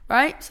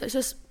 right? So it's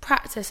just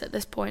practice at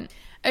this point.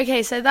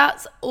 Okay, so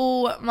that's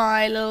all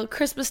my little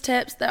Christmas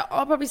tips. There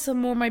are probably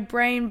some more in my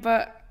brain,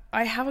 but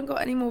I haven't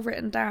got any more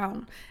written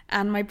down,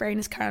 and my brain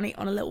is currently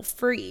on a little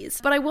freeze.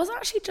 But I was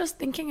actually just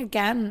thinking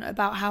again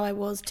about how I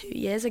was 2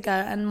 years ago,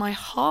 and my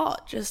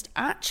heart just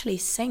actually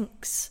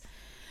sinks,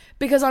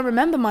 because I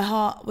remember my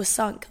heart was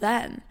sunk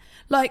then.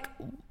 Like,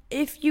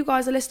 if you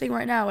guys are listening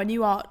right now and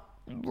you are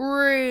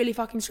really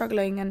fucking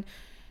struggling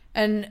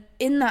and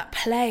in that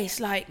place,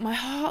 like, my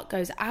heart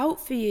goes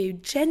out for you.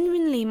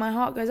 Genuinely, my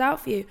heart goes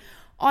out for you.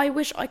 I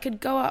wish I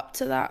could go up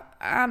to that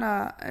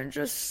Anna and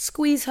just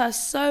squeeze her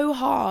so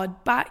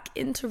hard back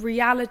into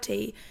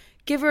reality,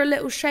 give her a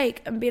little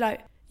shake and be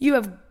like, you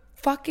have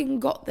fucking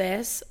got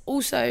this.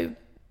 Also,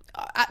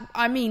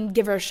 I mean,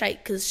 give her a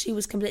shake, because she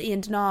was completely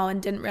in denial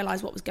and didn't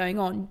realise what was going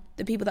on.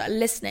 The people that are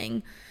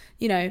listening,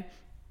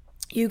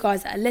 you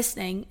guys that are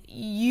listening,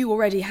 you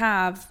already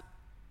have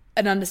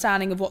an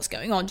understanding of what's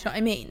going on. Do you know what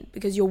I mean?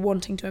 Because you're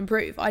wanting to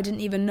improve. I didn't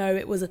even know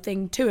it was a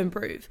thing to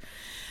improve.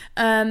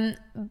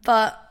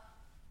 But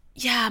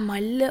yeah, my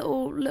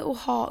little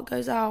heart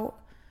goes out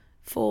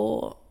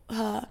for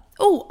her.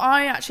 Oh,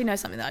 I actually know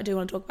something that I do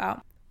want to talk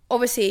about.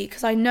 Obviously,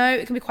 because I know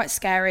it can be quite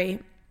scary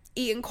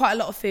eating quite a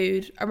lot of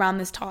food around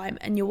this time,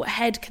 and your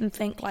head can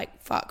think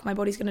like, fuck, my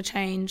body's going to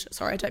change.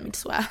 Sorry, I don't mean to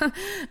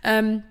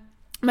swear.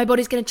 My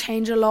body's going to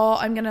change a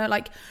lot. I'm going to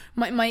like,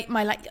 my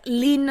like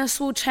leanness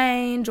will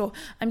change, or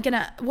I'm going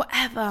to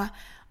whatever.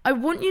 I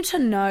want you to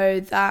know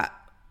that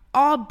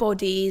our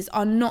bodies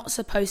are not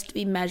supposed to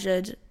be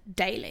measured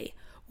daily.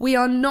 We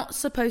are not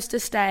supposed to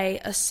stay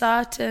a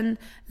certain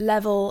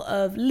level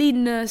of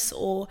leanness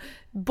or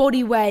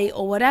body weight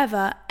or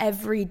whatever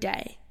every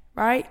day,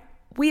 right?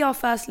 We are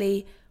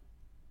firstly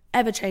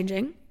ever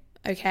changing,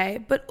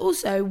 okay? But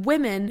also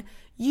women,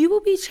 you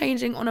will be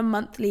changing on a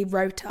monthly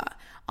rota.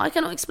 I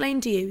cannot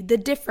explain to you the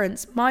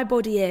difference my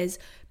body is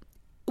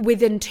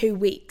within 2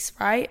 weeks,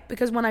 right?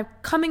 Because when I'm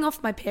coming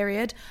off my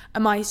period,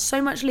 am I so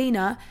much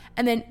leaner?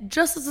 And then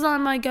just as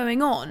I'm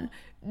going on,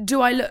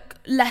 do I look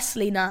less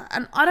leaner?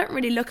 And I don't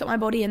really look at my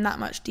body in that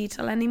much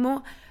detail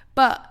anymore.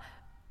 But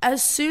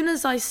as soon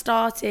as I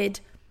started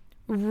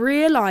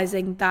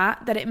realizing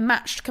that it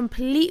matched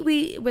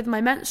completely with my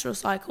menstrual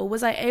cycle,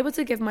 was I able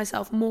to give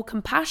myself more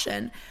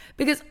compassion.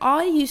 Because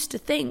I used to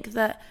think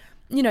that,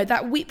 you know,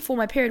 that week before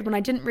my period, when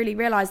I didn't really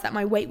realize that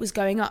my weight was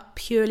going up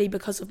purely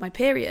because of my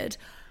period,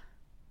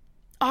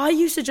 I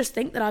used to just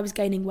think that I was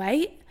gaining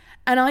weight.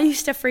 And I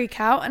used to freak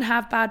out and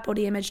have bad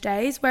body image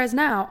days. Whereas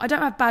now, I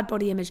don't have bad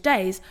body image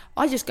days.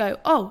 I just go,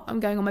 oh, I'm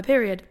going on my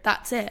period.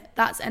 That's it.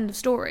 That's end of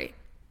story.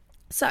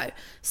 So,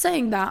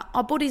 saying that,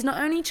 our bodies not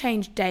only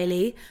change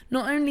daily,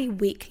 not only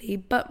weekly,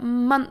 but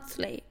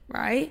monthly,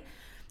 right?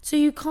 So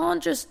you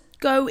can't just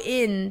go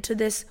into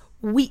this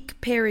week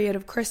period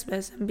of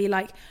Christmas and be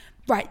like,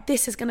 right,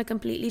 this is going to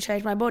completely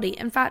change my body.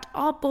 In fact,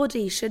 our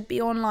body should be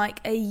on like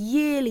a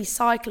yearly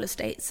cycle of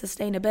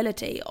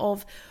sustainability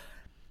of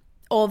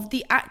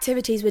the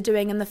activities we're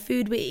doing and the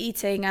food we're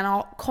eating and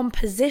our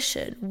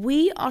composition.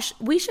 We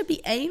should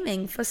be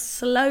aiming for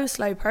slow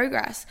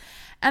progress.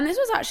 And this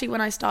was actually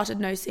when I started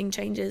noticing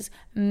changes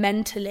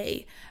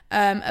mentally,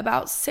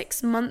 about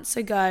 6 months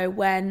ago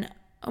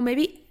or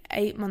maybe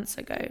 8 months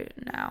ago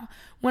now,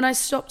 when I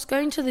stopped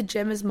going to the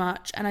gym as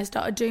much and I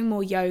started doing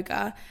more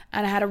yoga,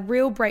 and I had a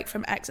real break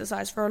from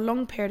exercise for a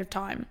long period of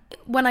time.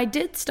 When I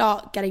did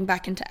start getting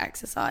back into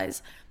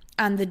exercise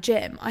and the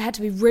gym, I had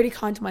to be really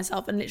kind to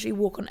myself and literally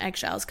walk on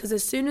eggshells, because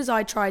as soon as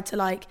I tried to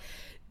like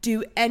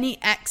do any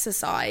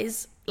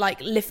exercise, like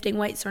lifting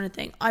weights or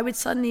anything, I would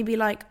suddenly be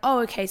like, oh,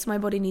 okay, so my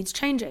body needs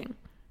changing.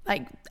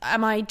 Like,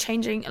 am I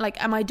changing?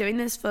 Like, am I doing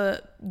this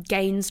for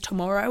gains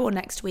tomorrow or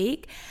next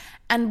week?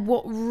 And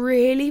what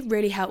really,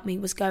 really helped me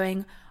was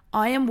going,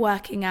 I am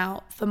working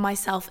out for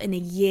myself in a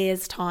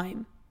year's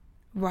time,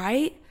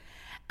 right?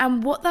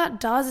 And what that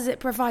does is it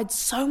provides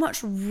so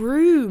much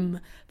room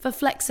for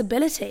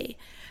flexibility.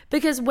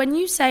 Because when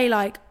you say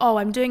like, oh,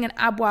 I'm doing an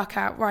ab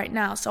workout right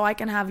now so I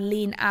can have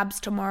lean abs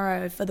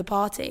tomorrow for the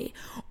party,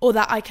 or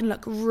that I can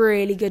look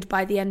really good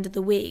by the end of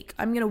the week,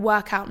 I'm going to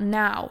work out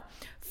now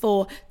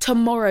for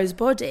tomorrow's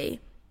body,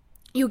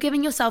 you're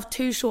giving yourself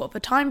too short of a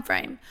time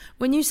frame.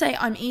 When you say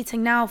I'm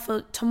eating now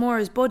for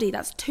tomorrow's body,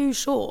 that's too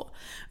short.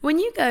 When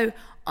you go,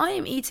 I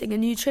am eating a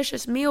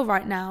nutritious meal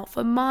right now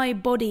for my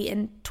body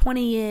in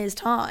 20 years'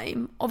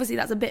 time. Obviously,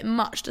 that's a bit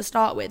much to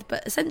start with,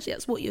 but essentially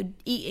that's what you're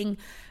eating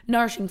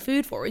nourishing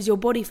food for, is your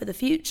body for the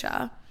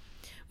future.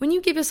 When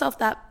you give yourself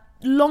that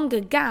longer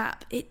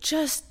gap, it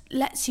just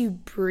lets you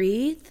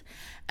breathe.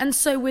 And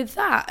so with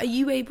that, are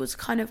you able to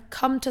kind of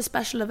come to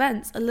special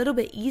events a little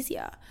bit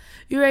easier?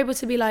 You're able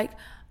to be like,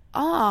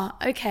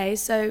 okay,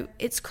 so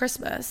it's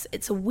Christmas,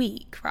 it's a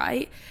week,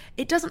 right?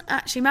 It doesn't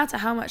actually matter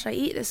how much I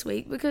eat this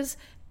week, because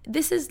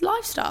this is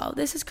lifestyle,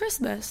 this is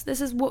Christmas,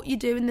 this is what you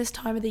do in this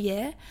time of the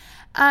year.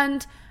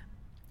 And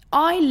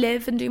I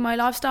live and do my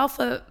lifestyle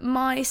for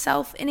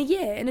myself in a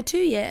year, in a 2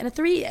 year, in a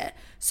 3 year.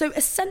 So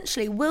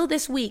essentially, will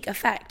this week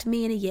affect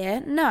me in a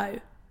year? No,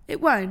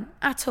 it won't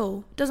at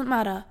all. Doesn't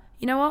matter.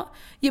 You know what?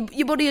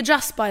 Your body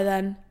adjusts by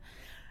then.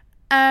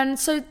 And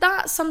so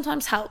that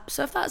sometimes helps.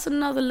 So if that's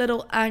another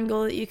little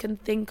angle that you can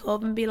think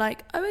of and be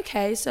like, oh,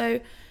 okay, so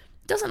it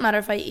doesn't matter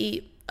if I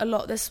eat a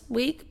lot this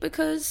week,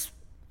 because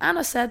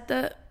Anna said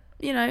that,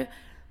 you know,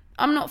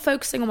 I'm not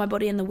focusing on my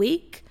body in the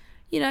week.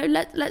 You know,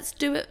 let's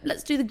do it.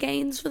 Let's do the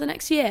gains for the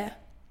next year.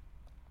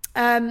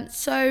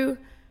 So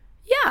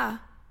yeah,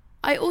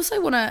 I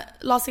also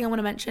last thing I want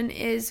to mention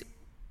is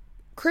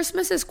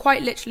Christmas is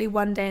quite literally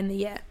one day in the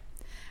year.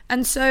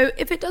 And so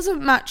if it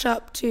doesn't match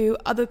up to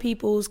other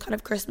people's kind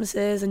of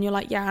Christmases, and you're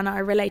like, yeah, and I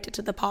related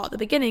to the part at the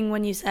beginning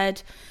when you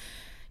said,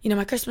 you know,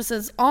 my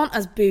Christmases aren't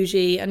as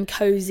bougie and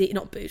cozy,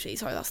 not bougie,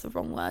 sorry, that's the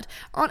wrong word,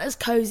 aren't as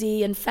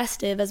cozy and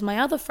festive as my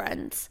other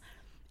friends.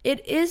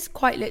 It is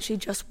quite literally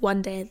just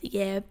one day of the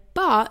year,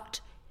 but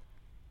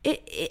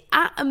it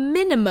at a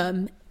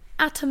minimum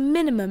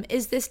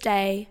is this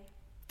day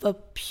for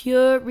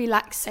pure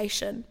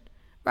relaxation,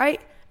 right?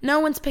 No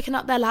one's picking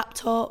up their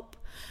laptop.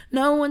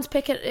 No one's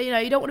picking,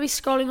 you don't want to be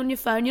scrolling on your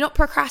phone. You're not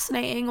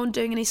procrastinating on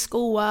doing any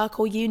schoolwork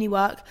or uni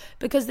work,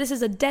 because this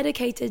is a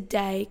dedicated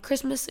day,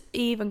 Christmas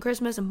Eve and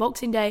Christmas and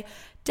Boxing Day,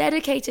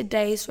 dedicated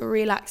days for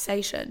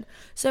relaxation.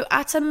 So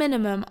at a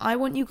minimum, I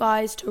want you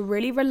guys to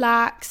really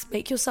relax,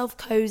 make yourself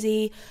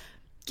cozy,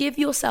 give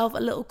yourself a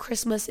little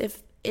Christmas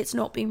if it's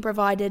not being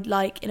provided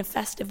like in a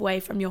festive way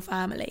from your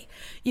family.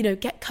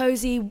 Get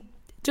cozy,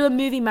 do a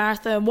movie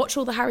marathon, watch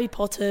all the Harry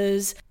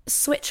Potters,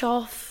 switch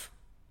off,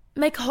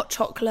 make a hot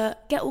chocolate,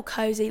 get all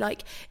cozy.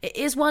 Like, it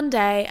is one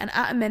day, and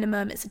at a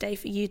minimum, it's a day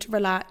for you to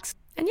relax.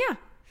 And yeah,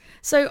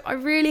 so I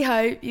really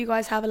hope you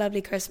guys have a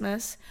lovely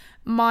Christmas.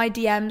 My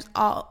DMs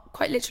are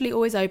quite literally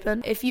always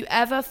open. If you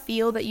ever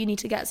feel that you need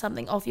to get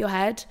something off your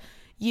head,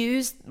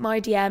 use my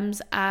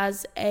DMs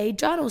as a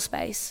journal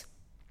space.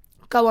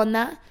 Go on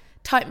there,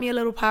 type me a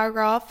little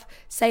paragraph,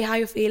 say how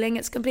you're feeling.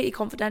 It's completely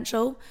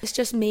confidential. It's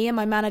just me, and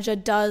my manager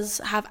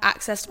does have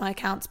access to my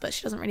accounts, but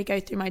she doesn't really go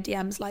through my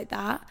DMs like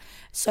that.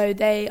 So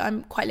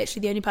I'm quite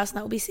literally the only person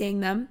that will be seeing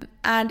them.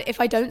 And if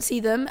I don't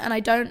see them and I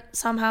don't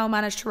somehow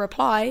manage to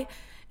reply,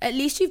 at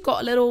least you've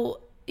got a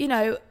little,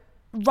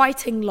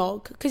 writing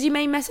log. Because you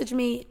may message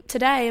me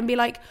today and be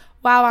like,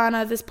 wow,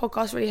 Anna, this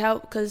podcast really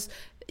helped because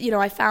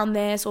I found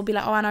this, or be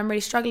like, oh, Anna, I'm really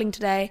struggling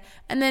today.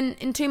 And then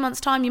in 2 months'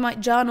 time, you might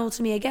journal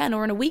to me again,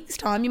 or in a week's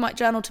time, you might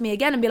journal to me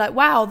again and be like,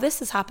 wow, this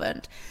has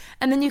happened.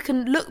 And then you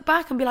can look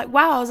back and be like,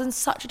 wow, I was in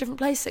such a different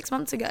place 6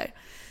 months ago.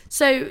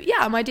 So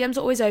yeah, my DMs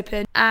are always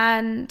open,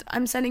 and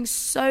I'm sending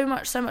so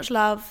much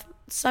love.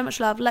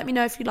 Let me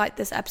know if you like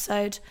this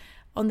episode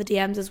on the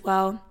DMs as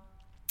well.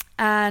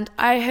 And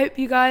I hope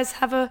you guys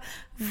have a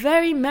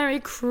very Merry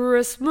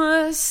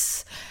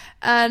Christmas.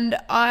 And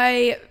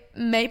I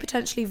may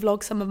potentially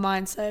vlog some of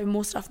mine, so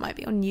more stuff might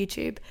be on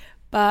YouTube.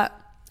 But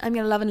I'm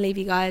going to love and leave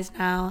you guys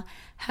now.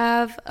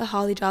 Have a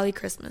holly jolly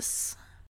Christmas.